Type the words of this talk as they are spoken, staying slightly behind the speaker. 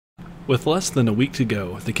With less than a week to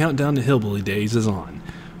go, the countdown to Hillbilly Days is on.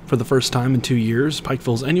 For the first time in 2 years,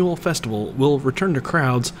 Pikeville's annual festival will return to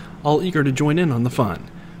crowds, all eager to join in on the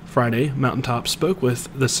fun. Friday, Mountaintop spoke with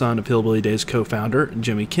the son of Hillbilly Days co-founder,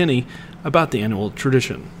 Jimmy Kinney, about the annual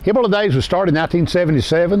tradition. Hillbilly Days was started in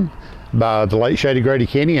 1977 by the late Shady Grady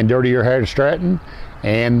Kinney and Dirty Ear Harry Stratton,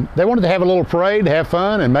 and they wanted to have a little parade, have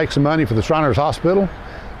fun, and make some money for the Shriners Hospital.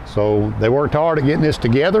 So they worked hard at getting this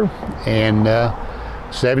together, and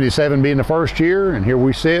 77 being the first year, and here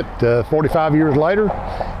we sit 45 years later,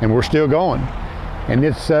 and we're still going. And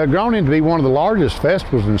it's grown into be one of the largest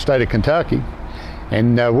festivals in the state of Kentucky.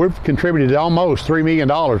 And we've contributed almost $3 million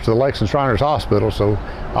to the Lexington Shriners Hospital, so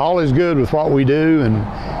all is good with what we do,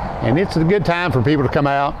 and it's a good time for people to come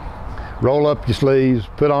out, roll up your sleeves,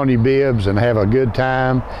 put on your bibs, and have a good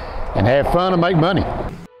time, and have fun and make money.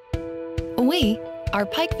 We are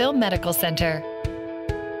Pikeville Medical Center,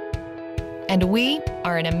 and we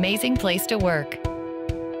are an amazing place to work.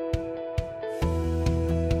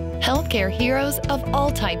 Healthcare heroes of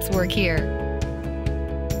all types work here,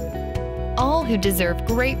 all who deserve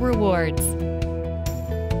great rewards.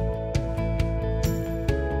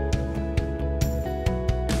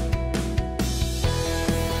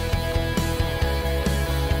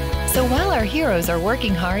 So while our heroes are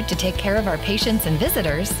working hard to take care of our patients and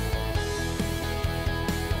visitors,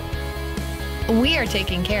 we are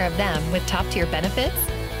taking care of them with top-tier benefits,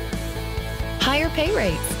 higher pay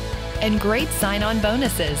rates, and great sign-on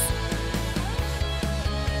bonuses.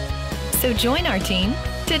 So join our team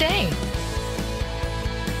today.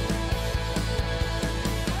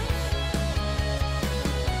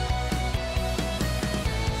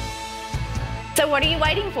 So what are you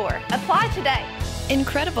waiting for? Apply today.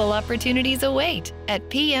 Incredible opportunities await at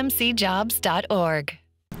pmcjobs.org.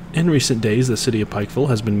 In recent days, the city of Pikeville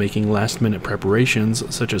has been making last-minute preparations,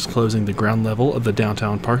 such as closing the ground level of the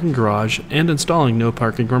downtown parking garage and installing no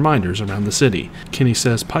parking reminders around the city. Kinney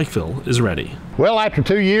says Pikeville is ready. Well, after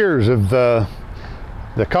 2 years of the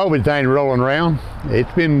COVID thing rolling around,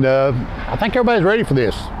 it's been, I think everybody's ready for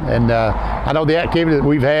this. And I know the activity that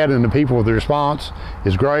we've had and the people, the response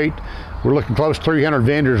is great. We're looking close to 300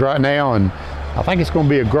 vendors right now, and I think it's going to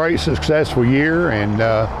be a great, successful year, and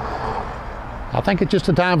I think it's just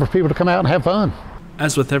a time for people to come out and have fun.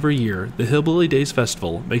 As with every year, the Hillbilly Days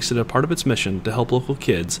Festival makes it a part of its mission to help local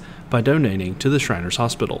kids by donating to the Shriners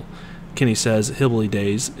Hospital. Kinney says Hillbilly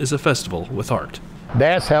Days is a festival with art.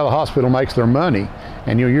 That's how the hospital makes their money.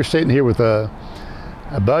 And you're sitting here with a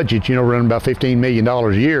budget, running about $15 million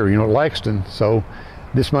a year, at Lexington. So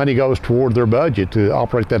this money goes toward their budget to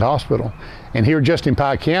operate that hospital. And here just in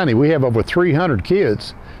Pike County, we have over 300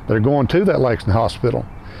 kids that are going to that Lexington hospital.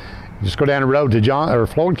 You just go down the road to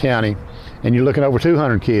Floyd County, and you're looking over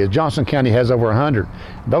 200 kids. Johnson County has over 100.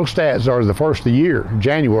 Those stats are the first of the year,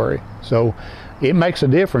 January. So it makes a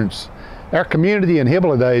difference. Our community and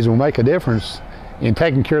Hillbilly Days will make a difference in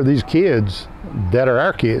taking care of these kids that are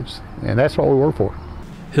our kids, and that's what we work for.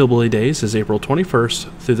 Hillbilly Days is April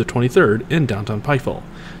 21st through the 23rd in downtown Pikeville.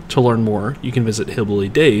 To learn more, you can visit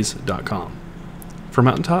hillbillydays.com. For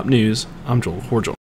Mountaintop News, I'm Joel Cordial.